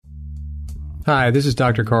Hi, this is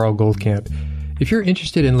Dr. Carl Goldkamp. If you're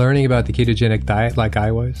interested in learning about the ketogenic diet like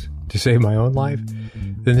I was, to save my own life,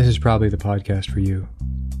 then this is probably the podcast for you.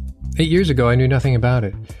 8 years ago, I knew nothing about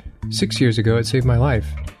it. 6 years ago, it saved my life.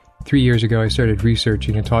 3 years ago, I started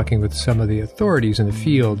researching and talking with some of the authorities in the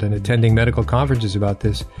field and attending medical conferences about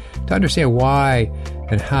this to understand why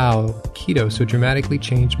and how keto so dramatically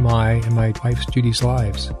changed my and my wife's Judy's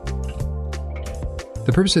lives.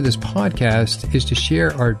 The purpose of this podcast is to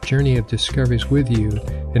share our journey of discoveries with you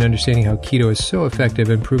and understanding how keto is so effective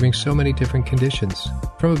in improving so many different conditions,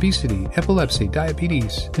 from obesity, epilepsy,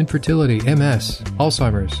 diabetes, infertility, MS,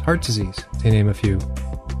 Alzheimer's, heart disease, to name a few.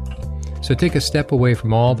 So take a step away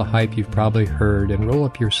from all the hype you've probably heard and roll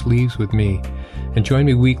up your sleeves with me and join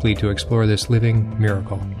me weekly to explore this living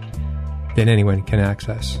miracle that anyone can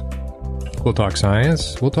access. We'll talk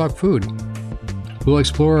science, we'll talk food. We'll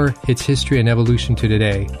explore its history and evolution to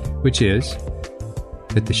today, which is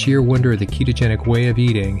that the sheer wonder of the ketogenic way of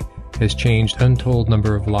eating has changed untold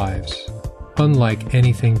number of lives, unlike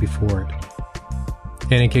anything before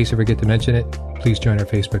it. And in case I forget to mention it, please join our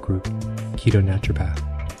Facebook group, Keto Naturopath.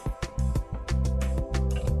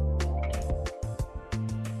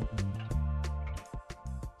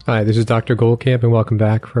 Hi, this is Dr. Goldkamp, and welcome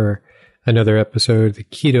back for another episode of the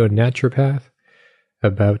Keto Naturopath,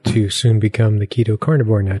 about to soon become the Keto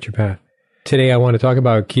Carnivore Naturopath. Today I want to talk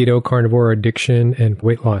about keto, carnivore, addiction, and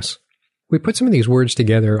weight loss. We put some of these words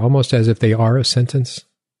together almost as if they are a sentence.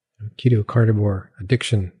 Keto, carnivore,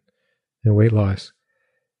 addiction, and weight loss.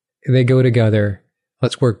 They go together.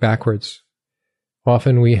 Let's work backwards.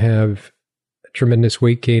 Often we have tremendous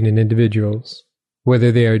weight gain in individuals,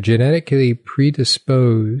 whether they are genetically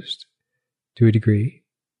predisposed to a degree,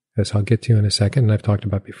 as I'll get to in a second, and I've talked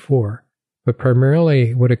about before. But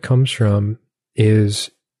primarily what it comes from is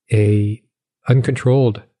a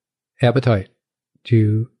uncontrolled appetite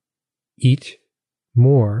to eat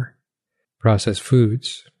more processed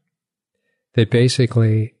foods that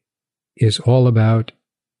basically is all about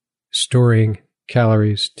storing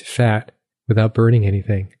calories to fat without burning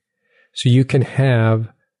anything. So you can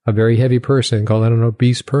have a very heavy person, called an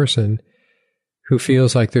obese person, who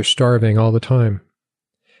feels like they're starving all the time.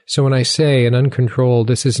 So when I say an uncontrolled,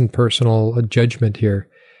 this isn't personal judgment here.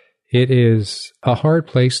 It is a hard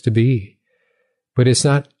place to be, but it's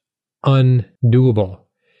not undoable.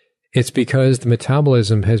 It's because the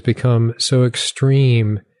metabolism has become so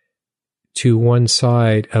extreme to one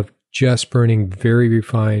side of just burning very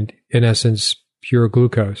refined, in essence, pure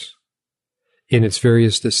glucose in its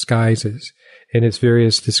various disguises. And its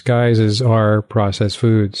various disguises are processed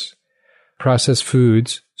foods. Processed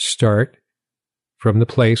foods start from the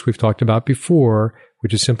place we've talked about before,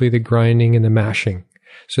 which is simply the grinding and the mashing.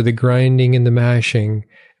 So the grinding and the mashing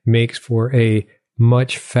makes for a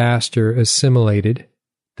much faster assimilated,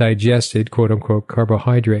 digested, quote-unquote,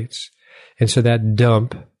 carbohydrates. And so that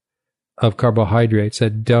dump of carbohydrates,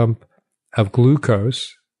 that dump of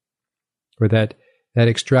glucose, or that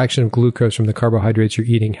extraction of glucose from the carbohydrates you're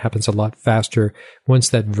eating happens a lot faster once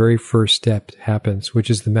that very first step happens,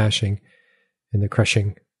 which is the mashing and the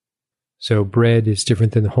crushing. So bread is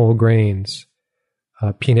different than whole grains.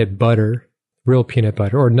 Peanut butter, real peanut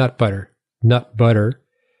butter, or nut butter. Nut butter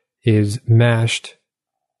is mashed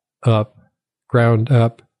up, ground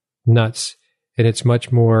up nuts, and it's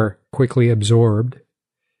much more quickly absorbed,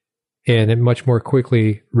 and it much more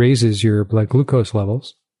quickly raises your blood glucose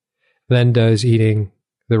levels than does eating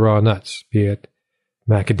the raw nuts, be it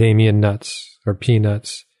macadamia nuts, or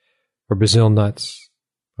peanuts, or Brazil nuts,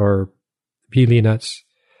 or pili nuts.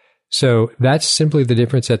 So that's simply the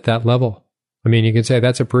difference at that level. I mean, you can say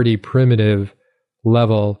that's a pretty primitive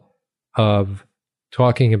level of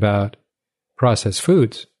talking about processed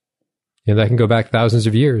foods. You know, that can go back thousands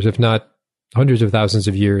of years, if not hundreds of thousands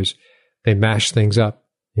of years. They mash things up.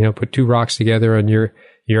 You know, put two rocks together and you're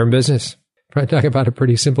in business. If I talk about a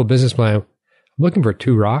pretty simple business plan, I'm looking for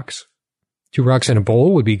 2 rocks. 2 rocks in a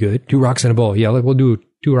bowl would be good. 2 rocks in a bowl. Yeah, we'll do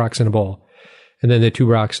 2 rocks in a bowl. And then the 2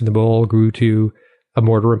 rocks in the bowl grew to a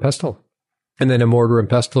mortar and pestle. And then a mortar and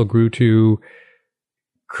pestle grew to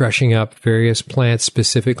crushing up various plants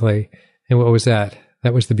specifically. And what was that?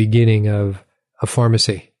 That was the beginning of a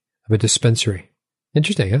pharmacy, of a dispensary.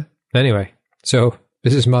 Interesting, huh? Anyway, so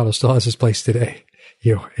business model still has its place today,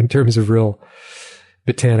 you know, in terms of real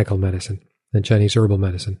botanical medicine and Chinese herbal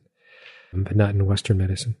medicine, but not in Western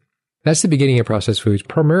medicine. That's the beginning of processed foods.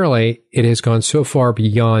 Primarily, it has gone so far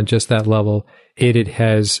beyond just that level. It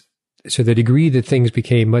has, so the degree that things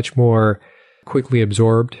became much more quickly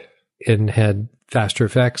absorbed and had faster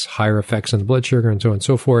effects, higher effects on the blood sugar, and so on and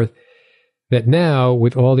so forth, that now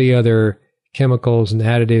with all the other chemicals and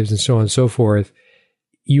additives and so on and so forth,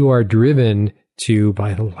 you are driven to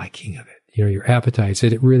by the liking of it, your appetites.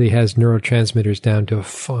 It really has neurotransmitters down to a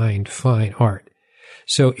fine, fine art.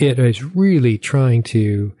 So it is really trying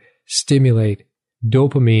to stimulate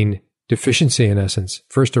dopamine deficiency in essence.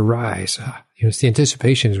 First a rise. It's the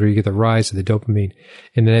anticipation is where you get the rise of the dopamine.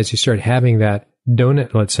 And then as you start having that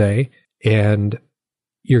donut, let's say, and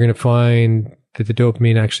you're going to find that the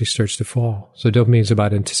dopamine actually starts to fall. So dopamine is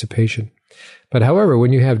about anticipation. But however,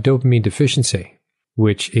 when you have dopamine deficiency,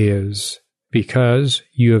 which is because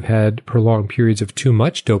you have had prolonged periods of too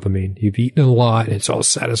much dopamine, you've eaten a lot, it's all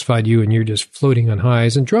satisfied you, and you're just floating on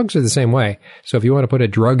highs. And drugs are the same way. So if you want to put a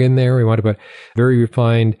drug in there, you want to put very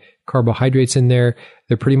refined carbohydrates in there,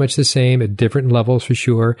 they're pretty much the same at different levels for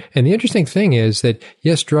sure. And the interesting thing is that,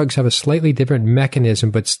 yes, drugs have a slightly different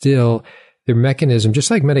mechanism, but still their mechanism,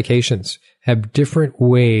 just like medications, have different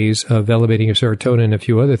ways of elevating your serotonin and a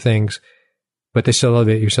few other things, but they still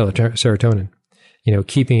elevate your serotonin,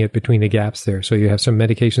 keeping it between the gaps there. So you have some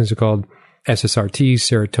medications that are called SSRTs,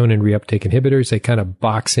 serotonin reuptake inhibitors. They kind of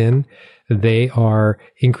box in. They are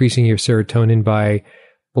increasing your serotonin by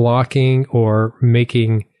blocking or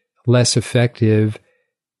making less effective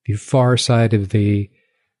the far side of the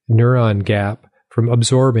neuron gap from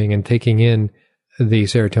absorbing and taking in the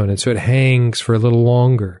serotonin. So it hangs for a little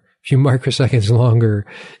longer, a few microseconds longer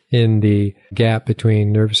in the gap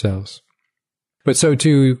between nerve cells. But so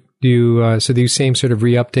these same sort of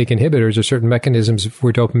reuptake inhibitors are certain mechanisms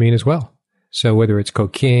for dopamine as well. So whether it's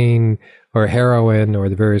cocaine or heroin or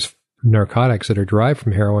the various narcotics that are derived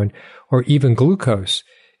from heroin or even glucose,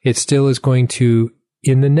 it still is going to,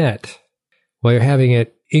 in the net, while you're having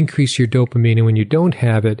it, increase your dopamine. And when you don't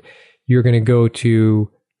have it, you're going to go to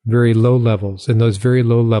very low levels. And those very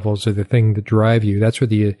low levels are the thing that drive you. That's where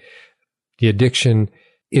the addiction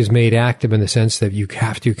is made active in the sense that you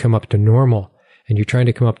have to come up to normal. And you're trying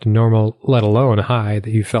to come up to normal, let alone a high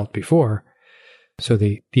that you felt before. So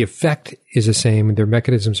the effect is the same. Their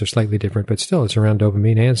mechanisms are slightly different, but still it's around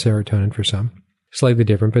dopamine and serotonin for some. Slightly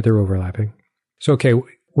different, but they're overlapping. So, okay,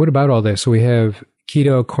 what about all this? So we have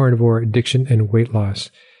keto, carnivore, addiction, and weight loss.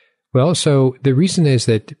 Well, so the reason is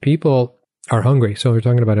that people are hungry. So we're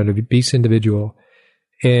talking about an obese individual,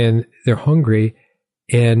 and they're hungry,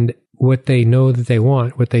 and what they know that they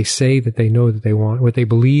want, what they say that they know that they want, what they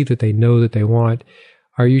believe that they know that they want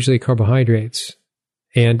are usually carbohydrates.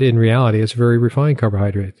 And in reality, it's very refined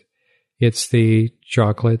carbohydrates. It's the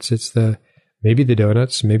chocolates, it's maybe the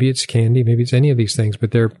donuts, maybe it's candy, maybe it's any of these things,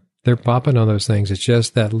 but they're popping on those things. It's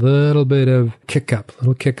just that little bit of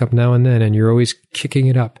little kick up now and then, and you're always kicking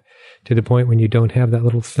it up to the point when you don't have that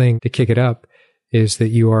little thing to kick it up is that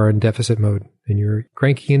you are in deficit mode and you're a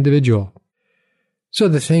cranky individual. So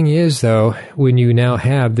the thing is, though, when you now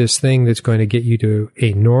have this thing that's going to get you to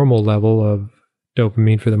a normal level of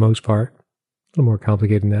dopamine for the most part, a little more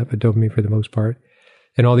complicated than that, but dopamine for the most part,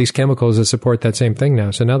 and all these chemicals that support that same thing now.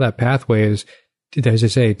 So now that pathway is, as I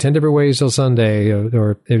say, 10 different ways till Sunday,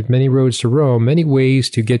 or there's many roads to Rome, many ways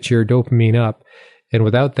to get your dopamine up. And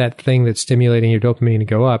without that thing that's stimulating your dopamine to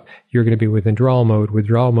go up, you're going to be with withdrawal mode.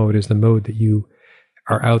 Withdrawal mode is the mode that you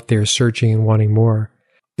are out there searching and wanting more.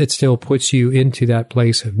 It still puts you into that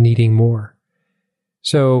place of needing more.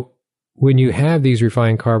 So when you have these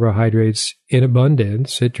refined carbohydrates in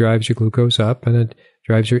abundance, it drives your glucose up and it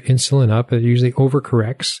drives your insulin up. It usually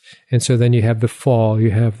overcorrects. And so then you have the fall.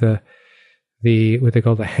 You have the what they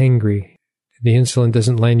call the hangry. The insulin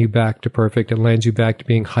doesn't land you back to perfect. It lands you back to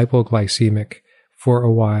being hypoglycemic for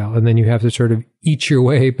a while. And then you have to sort of eat your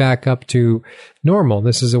way back up to normal.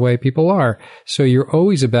 This is the way people are. So you're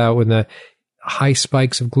always about when the high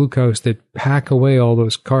spikes of glucose that pack away all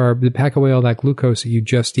those carbs, that pack away all that glucose that you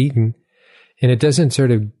just eaten. And it doesn't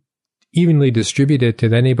sort of evenly distribute it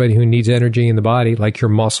to anybody who needs energy in the body, like your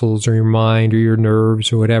muscles or your mind or your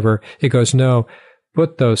nerves or whatever. It goes, no,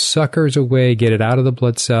 put those suckers away, get it out of the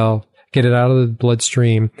blood cell, get it out of the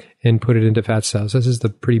bloodstream, and put it into fat cells. This is the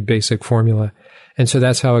pretty basic formula. And so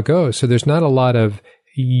that's how it goes. So there's not a lot of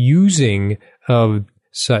using of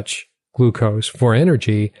such glucose for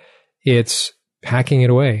energy. It's packing it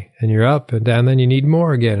away, and you're up and down, then you need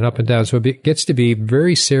more again, and up and down. So it gets to be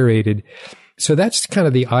very serrated. So that's kind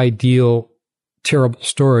of the ideal, terrible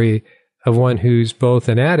story of one who's both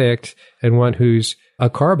an addict and one who's a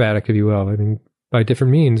carb addict, if you will. I mean, by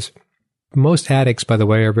different means. Most addicts, by the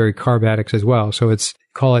way, are very carb addicts as well. So it's,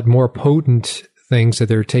 call it more potent things that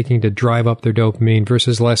they're taking to drive up their dopamine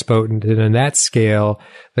versus less potent. And in that scale,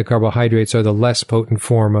 the carbohydrates are the less potent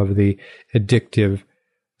form of the addictive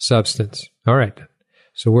substance. All right.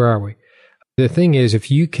 So where are we? The thing is,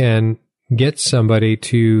 if you can get somebody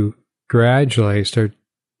to gradually start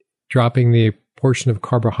dropping the portion of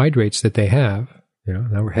carbohydrates that they have,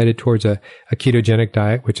 Now we're headed towards a ketogenic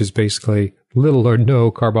diet, which is basically little or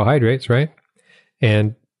no carbohydrates, right?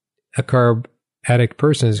 And a carb addict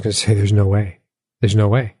person is going to say, there's no way. There's no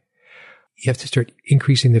way. You have to start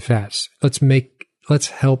increasing the fats. Let's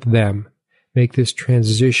help them make this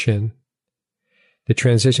transition. The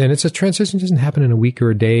transition, and it's a transition that doesn't happen in a week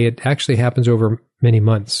or a day. It actually happens over many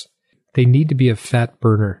months. They need to be a fat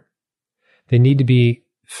burner. They need to be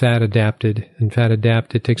fat adapted, and fat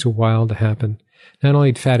adapted takes a while to happen. Not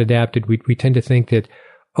only fat adapted, we tend to think that,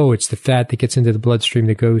 it's the fat that gets into the bloodstream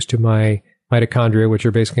that goes to my mitochondria, which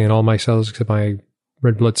are basically in all my cells except my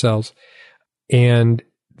red blood cells. And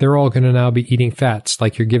they're all going to now be eating fats,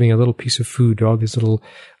 like you're giving a little piece of food to all these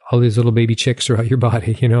little baby chicks throughout your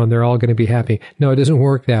body, and they're all going to be happy. No, it doesn't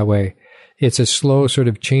work that way. It's a slow sort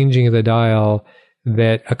of changing of the dial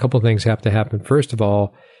that a couple things have to happen. First of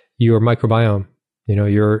all, your microbiome,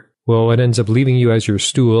 it ends up leaving you as your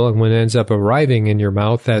stool, and when it ends up arriving in your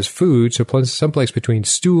mouth as food, so someplace between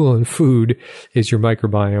stool and food is your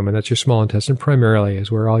microbiome, and that's your small intestine primarily,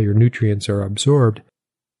 is where all your nutrients are absorbed.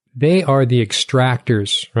 They are the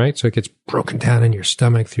extractors, right? So it gets broken down in your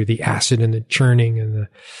stomach through the acid and the churning and the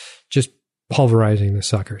just pulverizing the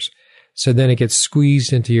suckers. So then it gets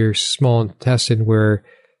squeezed into your small intestine where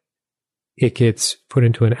it gets put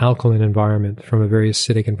into an alkaline environment from a very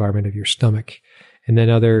acidic environment of your stomach. And then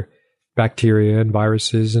other bacteria and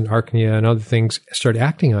viruses and archaea and other things start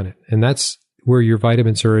acting on it. And that's where your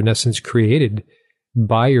vitamins are in essence created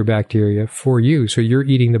by your bacteria for you. So you're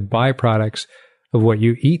eating the byproducts of what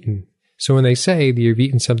you've eaten. So when they say that you've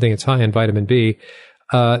eaten something that's high in vitamin B,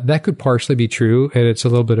 that could partially be true, and it's a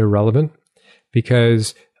little bit irrelevant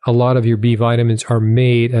because a lot of your B vitamins are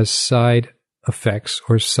made as side effects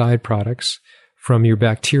or side products from your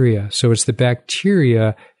bacteria. So it's the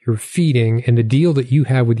bacteria you're feeding, and the deal that you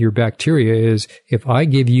have with your bacteria is if I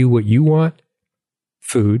give you what you want,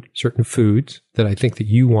 food, certain foods that I think that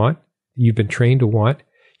you want, that you've been trained to want,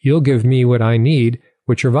 you'll give me what I need,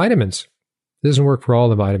 which are vitamins. It doesn't work for all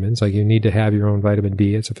the vitamins. Like you need to have your own vitamin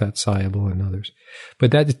D. It's a fat soluble and others.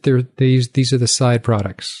 But these are the side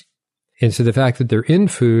products. And so the fact that they're in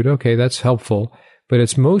food, okay, that's helpful. But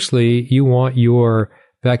it's mostly you want your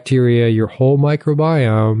bacteria, your whole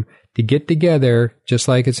microbiome to get together, just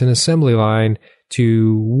like it's an assembly line,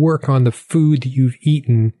 to work on the food that you've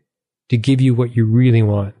eaten to give you what you really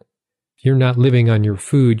want. You're not living on your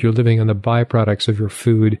food. You're living on the byproducts of your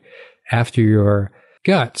food after your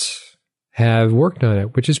guts have worked on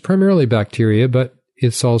it, which is primarily bacteria, but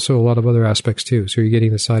it's also a lot of other aspects too. So you're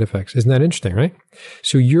getting the side effects. Isn't that interesting, right?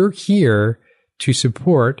 So you're here to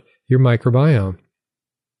support your microbiome.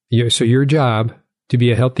 So your job to be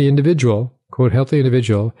a healthy individual, quote, healthy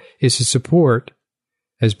individual, is to support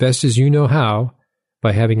as best as you know how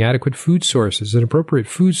by having adequate food sources and appropriate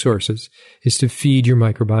food sources is to feed your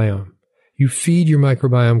microbiome. You feed your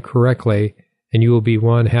microbiome correctly and you will be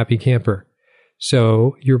one happy camper.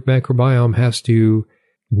 So your microbiome has to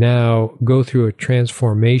now go through a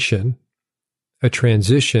transformation, a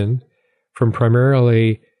transition from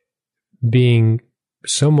primarily being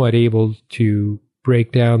somewhat able to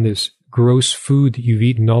break down this gross food that you've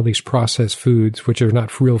eaten, all these processed foods, which are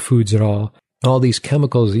not real foods at all these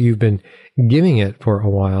chemicals that you've been giving it for a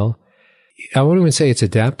while. I won't even say it's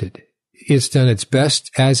adapted. It's done its best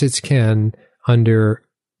as it can under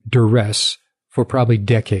duress for probably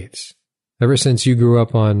decades. Ever since you grew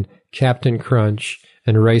up on Captain Crunch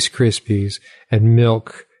and Rice Krispies and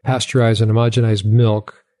milk, pasteurized and homogenized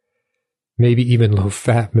milk, maybe even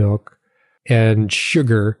low-fat milk, and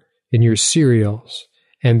sugar in your cereals,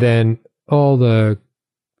 and then all the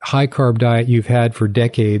high-carb diet you've had for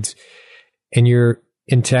decades, and your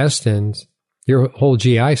intestines, your whole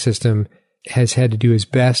GI system has had to do as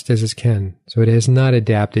best as it can. So it has not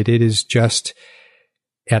adapted. It is just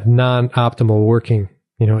at non-optimal working.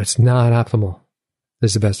 It's not optimal.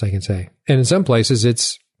 This is the best I can say. And in some places,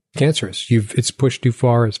 it's cancerous. It's pushed too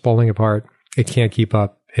far. It's falling apart. It can't keep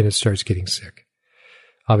up, and it starts getting sick.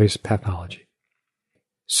 Obvious pathology.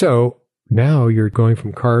 So now you're going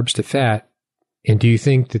from carbs to fat. And do you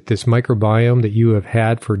think that this microbiome that you have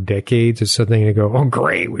had for decades is something to go, oh,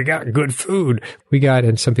 great, we got good food.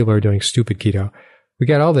 And some people are doing stupid keto. We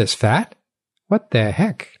got all this fat? What the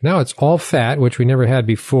heck? Now it's all fat, which we never had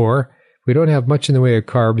before. We don't have much in the way of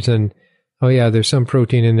carbs, and oh yeah, there's some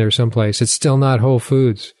protein in there someplace. It's still not whole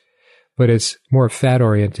foods, but it's more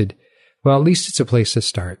fat-oriented. Well, at least it's a place to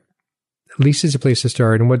start. At least it's a place to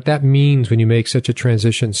start. And what that means when you make such a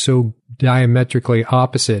transition so diametrically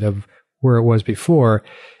opposite of where it was before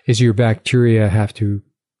is your bacteria have to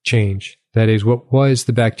change. That is, what was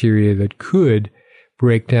the bacteria that could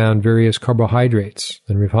break down various carbohydrates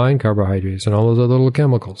and refined carbohydrates and all those other little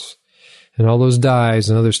chemicals and all those dyes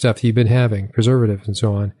and other stuff that you've been having, preservatives and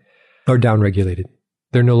so on, are downregulated.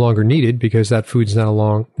 They're no longer needed because that food's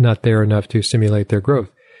not there enough to stimulate their growth.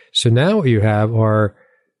 So now what you have are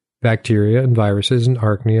bacteria and viruses and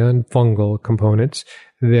archaea and fungal components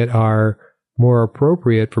that are more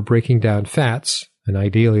appropriate for breaking down fats, and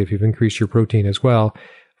ideally, if you've increased your protein as well,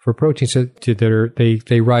 for proteins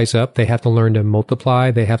they rise up, they have to learn to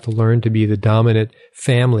multiply, they have to learn to be the dominant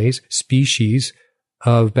species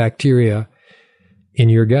of bacteria in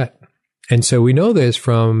your gut. And so we know this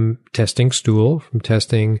from testing stool, from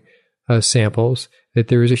testing samples, that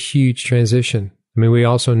there is a huge transition. I mean, we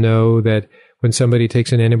also know that when somebody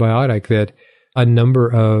takes an antibiotic, that a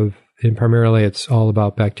number of, and primarily it's all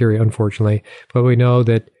about bacteria, unfortunately, but we know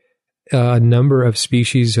that a number of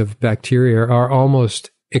species of bacteria are almost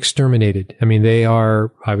exterminated. I mean, they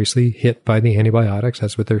are obviously hit by the antibiotics.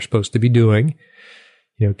 That's what they're supposed to be doing,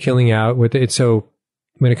 killing out with it. So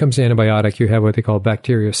when it comes to antibiotic, you have what they call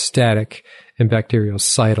bacteriostatic and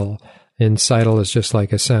bactericidal. And cidal is just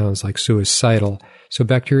like it sounds, like suicidal. So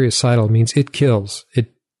bactericidal means it kills.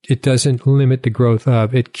 It doesn't limit the growth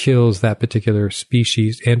of, it kills that particular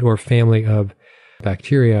species and or family of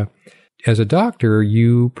bacteria. As a doctor,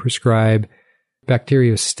 you prescribe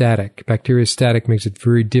bacteriostatic. Bacteriostatic makes it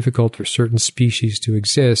very difficult for certain species to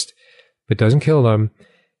exist, but doesn't kill them.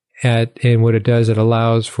 And what it does, it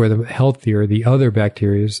allows for the other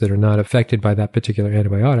bacteria that are not affected by that particular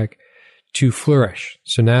antibiotic to flourish.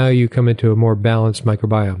 So now you come into a more balanced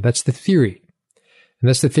microbiome. That's the theory. And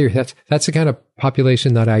that's the theory. That's the kind of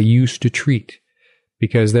population that I used to treat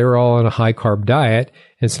because they were all on a high carb diet.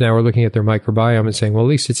 And so now we're looking at their microbiome and saying, well, at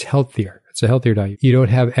least it's healthier. It's a healthier diet. You don't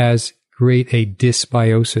have as great a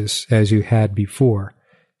dysbiosis as you had before.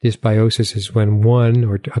 Dysbiosis is when one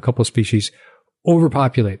or a couple of species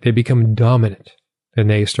overpopulate. They become dominant and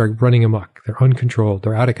they start running amok. They're uncontrolled.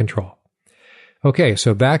 They're out of control. Okay,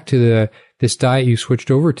 so back to this diet you switched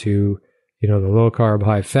over to, the low carb,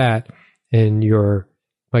 high fat, and your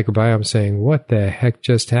microbiome saying, what the heck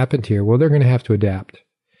just happened here? Well, they're going to have to adapt.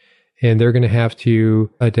 And they're going to have to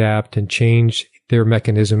adapt and change their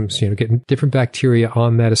mechanisms, getting different bacteria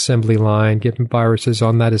on that assembly line, getting viruses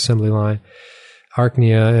on that assembly line,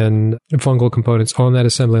 archaea and fungal components on that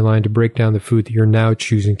assembly line to break down the food that you're now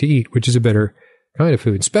choosing to eat, which is a better kind of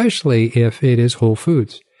food, especially if it is whole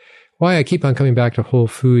foods. Why I keep on coming back to whole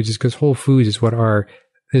foods is because whole foods is what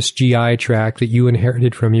this GI tract that you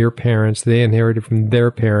inherited from your parents, they inherited from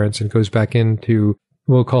their parents, and goes back into,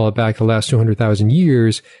 we'll call it back the last 200,000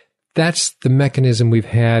 years. That's the mechanism we've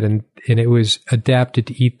had, and it was adapted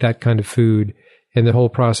to eat that kind of food. And the whole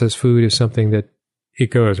processed food is something that it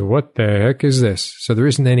goes, what the heck is this? So there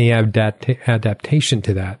isn't any adaptation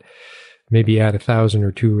to that. Maybe add 1,000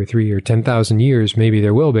 or 2 or 3 or 10,000 years, maybe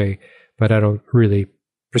there will be, but I don't really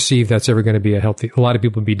perceive that's ever going to be a lot of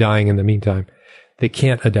people will be dying in the meantime. They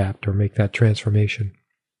can't adapt or make that transformation.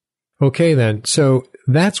 Okay, then. So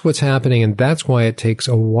that's what's happening, and that's why it takes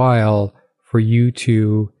a while for you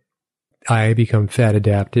to become fat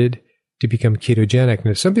adapted, to become ketogenic.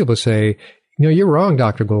 Now, some people say, you're wrong,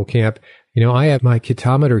 Dr. Goldkamp. I have my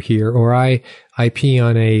ketometer here, or I pee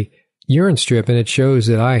on a urine strip and it shows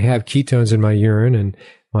that I have ketones in my urine, and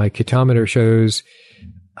my ketometer shows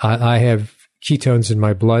I have ketones in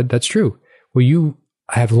my blood. That's true. Well, you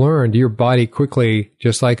have learned your body quickly,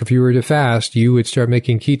 just like if you were to fast, you would start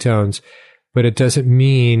making ketones, but it doesn't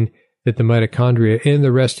mean that the mitochondria in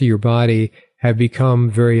the rest of your body have become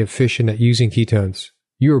very efficient at using ketones.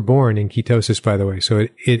 You were born in ketosis, by the way. So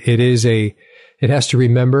it has to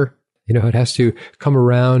remember, it has to come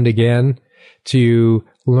around again to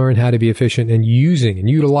learn how to be efficient in using and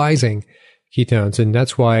utilizing ketones. And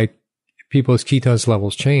that's why people's ketones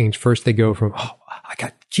levels change. First, they go from, I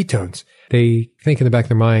got ketones. They think in the back of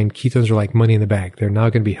their mind, ketones are like money in the bank. They're now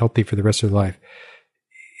going to be healthy for the rest of their life.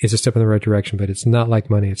 It's a step in the right direction, but it's not like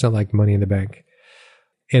money. It's not like money in the bank.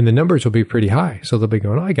 And the numbers will be pretty high. So they'll be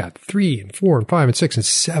going, I got 3 and 4 and 5 and 6 and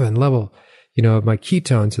 7 level, of my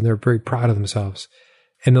ketones, and they're very proud of themselves.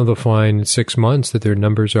 And then they'll find in 6 months that their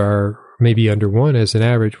numbers are maybe under 1 as an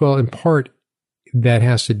average. Well, in part, that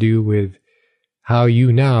has to do with how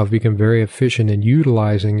you now have become very efficient in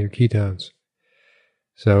utilizing your ketones.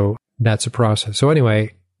 So that's a process. So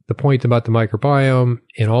anyway, the point about the microbiome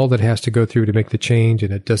and all that has to go through to make the change,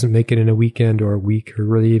 and it doesn't make it in a weekend or a week or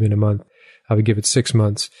really even a month, I would give it 6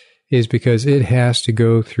 months, is because it has to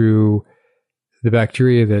go through the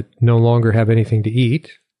bacteria that no longer have anything to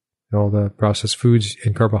eat. All the processed foods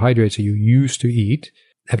and carbohydrates that you used to eat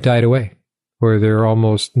have died away, or they're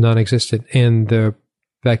almost non-existent. And the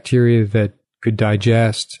bacteria that could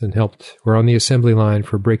digest and were on the assembly line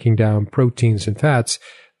for breaking down proteins and fats,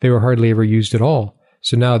 they were hardly ever used at all.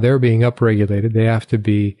 So now they're being upregulated. They have to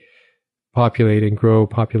be populate and grow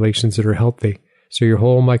populations that are healthy. So your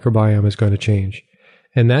whole microbiome is going to change.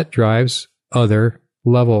 And that drives other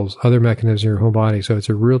levels, other mechanisms in your whole body. So it's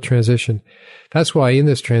a real transition. That's why in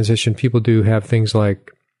this transition, people do have things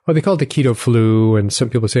like, well, they call it the keto flu. And some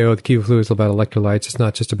people say, oh, the keto flu is about electrolytes. It's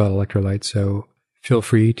not just about electrolytes. So feel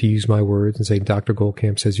free to use my words and say Dr.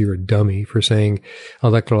 Goldkamp says you're a dummy for saying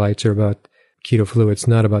electrolytes are about keto flu. It's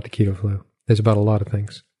not about the keto flu. It's about a lot of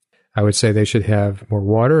things. I would say they should have more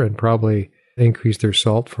water and probably increase their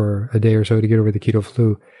salt for a day or so to get over the keto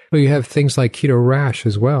flu. But you have things like keto rash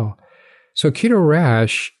as well. So keto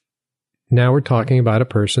rash, now we're talking about a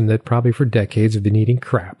person that probably for decades have been eating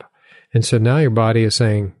crap. And so now your body is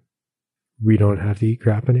saying, we don't have to eat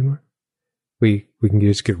crap anymore. We can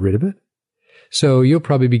just get rid of it. So you'll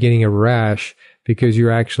probably be getting a rash because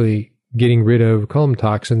you're actually getting rid of, call them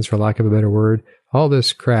toxins for lack of a better word, all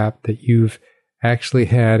this crap that you've actually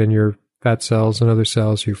had in your fat cells and other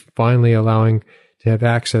cells, you're finally allowing to have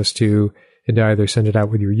access to and to either send it out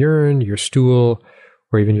with your urine, your stool,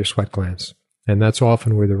 or even your sweat glands. And that's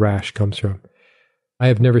often where the rash comes from. I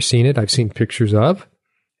have never seen it. I've seen pictures of.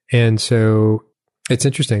 And so it's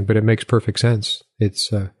interesting, but it makes perfect sense. It's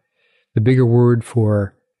the bigger word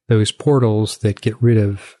for those portals that get rid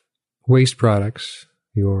of waste products,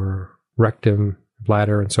 your rectum,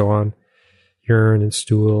 bladder, and so on, urine and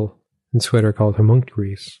stool and sweat are called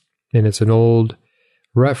homunculus. And it's an old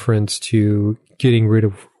reference to getting rid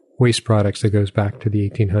of waste products that goes back to the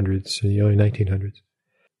 1800s and the early 1900s.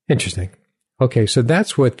 Interesting. Okay, so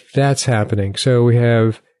that's happening. So we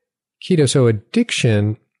have keto. So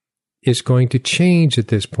addiction is going to change at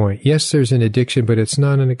this point. Yes, there's an addiction, but it's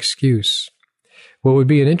not an excuse. What would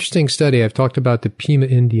be an interesting study, I've talked about the Pima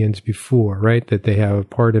Indians before, right? That they have a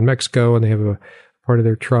part in Mexico and they have a part of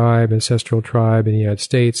their tribe, ancestral tribe in the United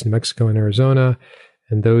States, in Mexico and Arizona.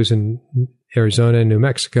 And those in Arizona and New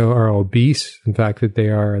Mexico are obese. In fact, that they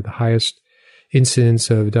are the highest incidence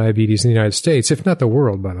of diabetes in the United States, if not the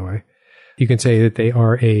world, by the way. You can say that they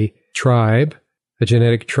are a tribe, a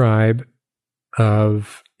genetic tribe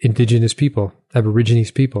of indigenous people,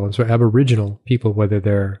 Aborigines people. And so Aboriginal people, whether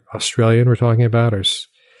they're Australian we're talking about,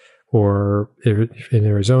 or in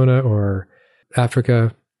Arizona or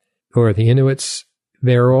Africa, or the Inuits,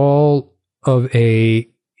 they're all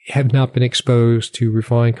have not been exposed to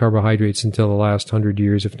refined carbohydrates until the last 100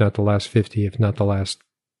 years, if not the last 50, if not the last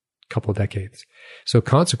couple of decades. So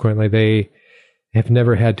consequently, they have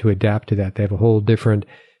never had to adapt to that. They have a whole different,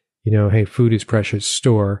 hey, food is precious,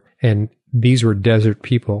 store. And these were desert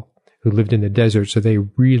people who lived in the desert. So they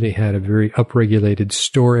really had a very upregulated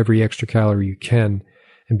store every extra calorie you can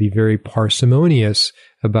and be very parsimonious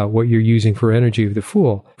about what you're using for energy of the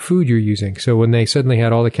food you're using. So when they suddenly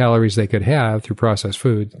had all the calories they could have through processed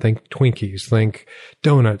food, think Twinkies, think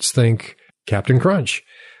donuts, think Captain Crunch,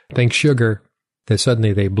 think sugar, then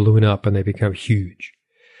suddenly they balloon up and they become huge.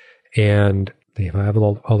 And they have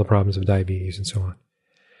all the problems of diabetes and so on.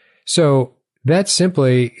 So that's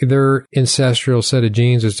simply their ancestral set of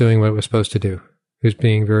genes is doing what it was supposed to do. It was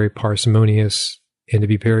being very parsimonious, and to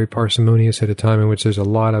be very parsimonious at a time in which there's a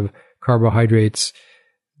lot of carbohydrates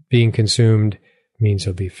being consumed means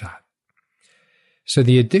there'll be fat. So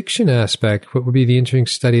the addiction aspect, what would be the interesting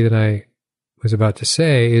study that I was about to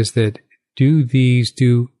say is that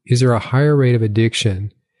is there a higher rate of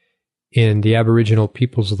addiction in the Aboriginal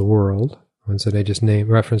peoples of the world, ones that I just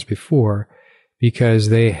referenced before, because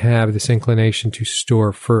they have this inclination to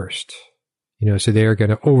store first. So they are going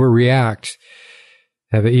to overreact,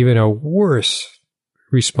 have even a worse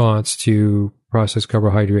response to processed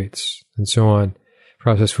carbohydrates and so on,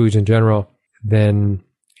 processed foods in general, than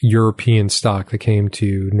European stock that came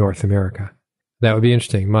to North America. That would be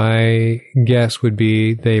interesting. My guess would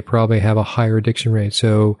be they probably have a higher addiction rate.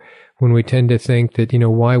 So when we tend to think that,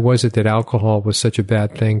 why was it that alcohol was such a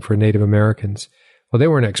bad thing for Native Americans? Well, they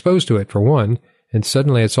weren't exposed to it, for one, and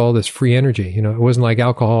suddenly it's all this free energy. It wasn't like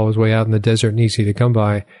alcohol was way out in the desert and easy to come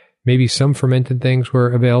by. Maybe some fermented things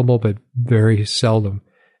were available, but very seldom.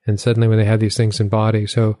 And suddenly when they had these things in body,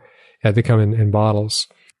 so had to come in bottles,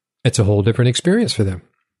 it's a whole different experience for them.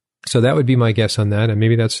 So that would be my guess on that, and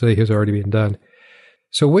maybe that study has already been done.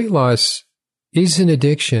 So weight loss is an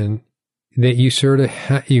addiction that you sort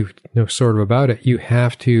of about it. You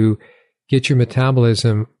have to get your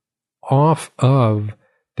metabolism off of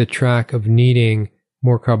the track of needing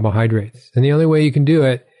more carbohydrates. And the only way you can do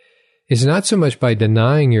it is not so much by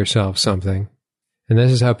denying yourself something. And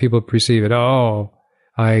this is how people perceive it. Oh,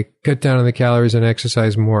 I cut down on the calories and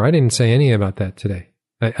exercise more. I didn't say anything about that today.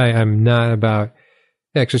 I'm not about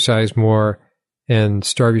exercise more and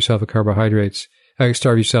starve yourself of carbohydrates,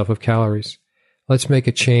 starve yourself of calories. Let's make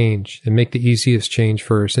a change and make the easiest change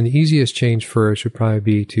first. And the easiest change first would probably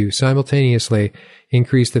be to simultaneously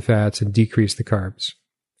increase the fats and decrease the carbs.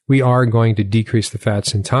 We are going to decrease the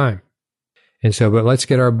fats in time. And so, but let's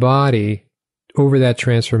get our body over that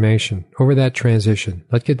transformation, over that transition.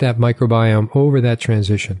 Let's get that microbiome over that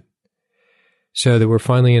transition so that we're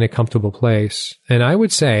finally in a comfortable place. And I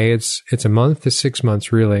would say it's a month to 6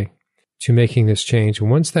 months really to making this change.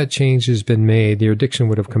 And once that change has been made, your addiction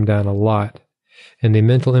would have come down a lot. And the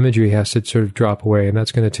mental imagery has to sort of drop away. And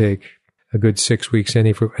that's going to take a good 6 weeks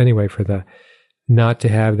anyway for the not to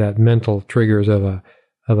have that mental triggers of a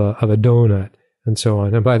donut and so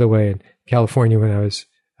on. And by the way, in California, when I was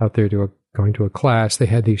out there going to a class, they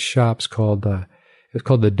had these shops called it was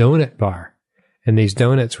called the Donut Bar. And these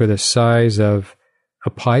donuts were the size of a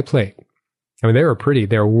pie plate. I mean, they were pretty.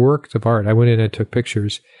 They were works of art. I went in and took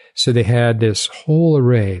pictures. So they had this whole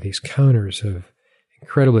array, these counters of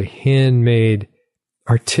incredibly handmade,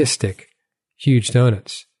 artistic, huge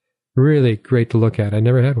donuts. Really great to look at. I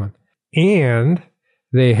never had one. And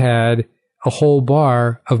they had a whole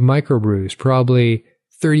bar of microbrews, probably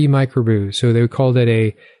 30 microbrews. So they called it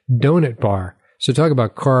a donut bar. So talk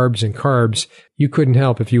about carbs and carbs. You couldn't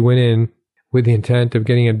help if you went in with the intent of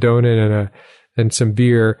getting a donut and some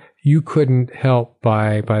beer. You couldn't help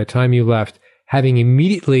by the time you left having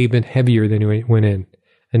immediately been heavier than you went in.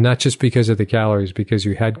 And not just because of the calories, because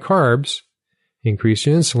you had carbs, increased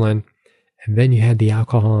your insulin, and then you had the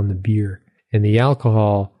alcohol and the beer. And the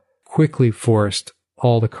alcohol quickly forced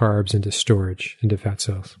all the carbs into storage, into fat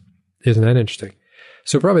cells. Isn't that interesting?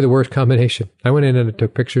 So probably the worst combination. I went in and I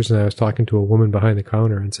took pictures and I was talking to a woman behind the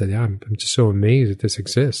counter and said, yeah, I'm just so amazed that this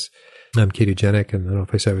exists. I'm ketogenic. And I don't know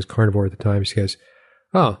if I said I was carnivore at the time. She goes,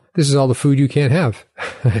 oh, this is all the food you can't have.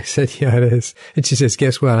 I said, yeah, it is. And she says,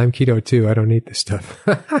 guess what? I'm keto too. I don't eat this stuff.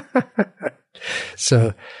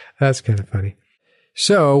 So that's kind of funny.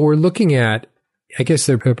 So we're looking at, I guess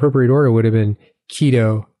the appropriate order would have been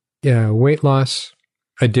keto, weight loss,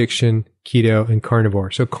 addiction, keto, and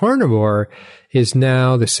carnivore. So carnivore is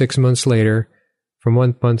now the 6 months later, from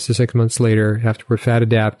 1 month to 6 months later, after we're fat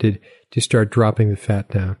adapted, to start dropping the fat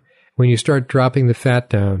down. When you start dropping the fat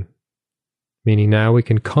down, meaning now we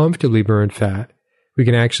can comfortably burn fat, we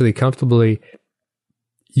can actually comfortably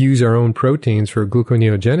use our own proteins for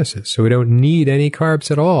gluconeogenesis. So we don't need any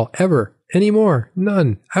carbs at all, ever, anymore,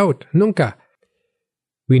 none, out, nunca.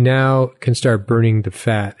 We now can start burning the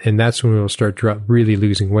fat, and that's when we'll start really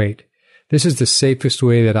losing weight. This is the safest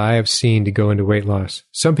way that I have seen to go into weight loss.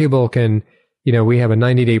 Some people can, we have a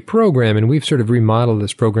 90-day program, and we've sort of remodeled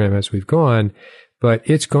this program as we've gone, but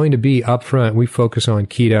it's going to be upfront. We focus on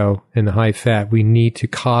keto and the high fat. We need to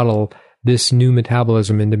coddle this new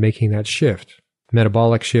metabolism into making that shift.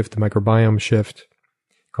 Metabolic shift, the microbiome shift.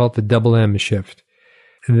 Call it the double M shift.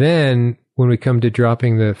 And then when we come to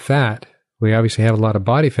dropping the fat, we obviously have a lot of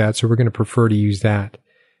body fat, so we're going to prefer to use that.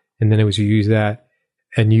 And then as you use that,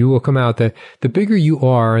 and you will come out that the bigger you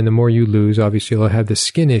are and the more you lose, obviously you'll have the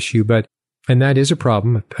skin issue, and that is a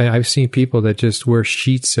problem. I've seen people that just wear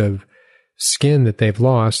sheets of skin that they've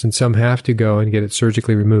lost, and some have to go and get it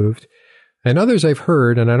surgically removed. And others I've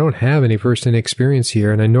heard, and I don't have any first-hand experience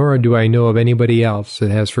here, and nor do I know of anybody else that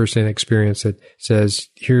has first-hand experience that says,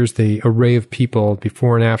 here's the array of people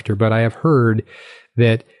before and after, but I have heard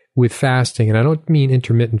that with fasting, and I don't mean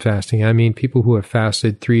intermittent fasting, I mean people who have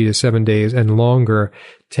fasted 3 to 7 days and longer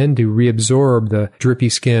tend to reabsorb the drippy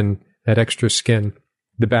skin, that extra skin,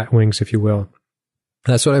 the bat wings, if you will.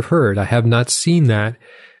 That's what I've heard. I have not seen that.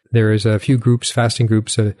 There is a few groups, fasting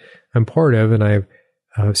groups that I'm part of, and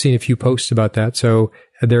I've seen a few posts about that. So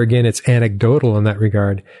there again, it's anecdotal in that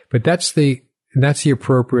regard, but that's the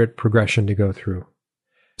appropriate progression to go through.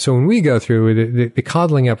 So when we go through, the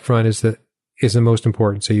coddling up front is the most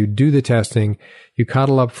important. So you do the testing, you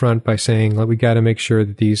coddle up front by saying, well, we got to make sure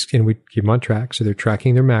that these, and we keep them on track. So they're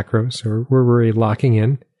tracking their macros. So we're really locking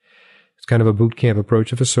in. It's kind of a boot camp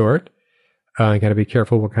approach of a sort. You got to be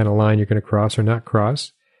careful what kind of line you're going to cross or not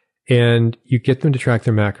cross. And you get them to track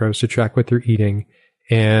their macros, to track what they're eating.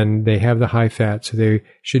 And they have the high fat. So they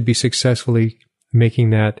should be successfully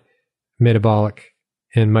making that metabolic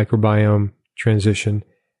and microbiome transition.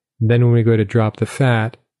 Then when we go to drop the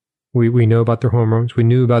fat, we know about their hormones. We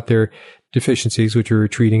knew about their deficiencies, which are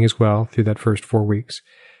retreating as well through that first 4 weeks.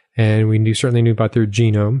 And we certainly knew about their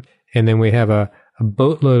genome. And then we have a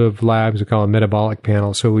boatload of labs we call a metabolic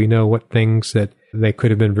panel. So we know what things that they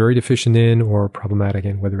could have been very deficient in or problematic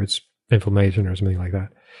in, whether it's inflammation or something like that,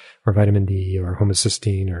 or vitamin D or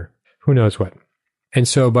homocysteine or who knows what. And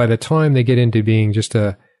so by the time they get into being just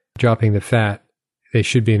dropping the fat, they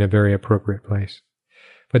should be in a very appropriate place.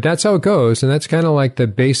 But that's how it goes. And that's kind of like the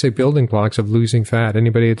basic building blocks of losing fat.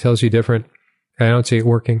 Anybody that tells you different, I don't see it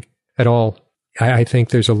working at all. I think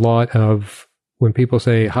there's a lot of, when people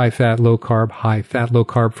say high fat, low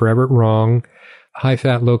carb forever, wrong. High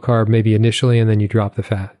fat, low carb maybe initially, and then you drop the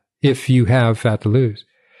fat if you have fat to lose.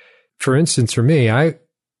 For instance, for me, I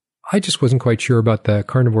just wasn't quite sure about the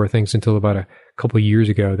carnivore things until about a couple of years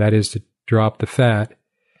ago. That is to drop the fat.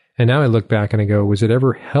 And now I look back and I go, was it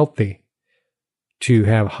ever healthy to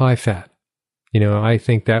have high fat? I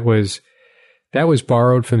think that was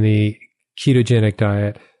borrowed from the ketogenic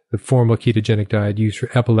diet, the formal ketogenic diet used for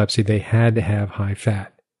epilepsy. They had to have high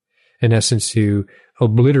fat, in essence, to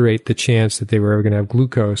obliterate the chance that they were ever going to have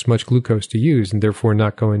much glucose to use, and therefore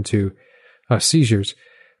not go into seizures.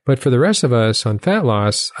 But for the rest of us on fat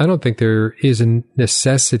loss, I don't think there is a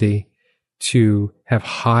necessity to have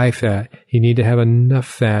high fat. You need to have enough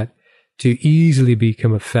fat to easily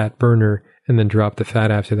become a fat burner and then drop the fat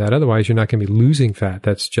after that. Otherwise, you're not going to be losing fat.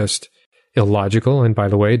 That's just illogical. And by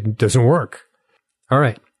the way, it doesn't work. All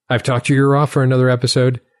right. I've talked your ear off for another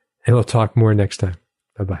episode, and we'll talk more next time.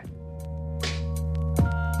 Bye-bye.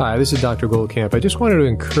 Hi, this is Dr. Goldkamp. I just wanted to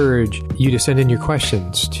encourage you to send in your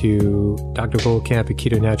questions to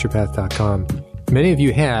drgoldkamp@ketonaturopath.com. Many of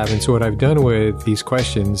you have, and so what I've done with these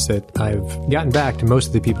questions that I've gotten back to most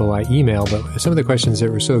of the people I email, but some of the questions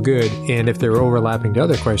that were so good, and if they were overlapping to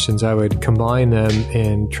other questions, I would combine them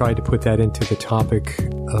and try to put that into the topic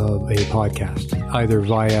of a podcast, either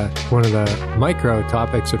via one of the micro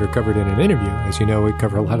topics that are covered in an interview. As you know, we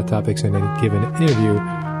cover a lot of topics in any given interview,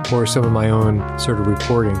 or some of my own sort of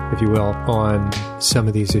reporting, if you will, on some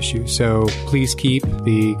of these issues. So please keep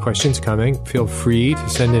the questions coming. Feel free to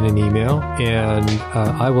send in an email, and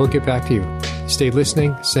I will get back to you. Stay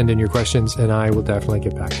listening, send in your questions, and I will definitely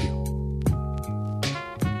get back to you.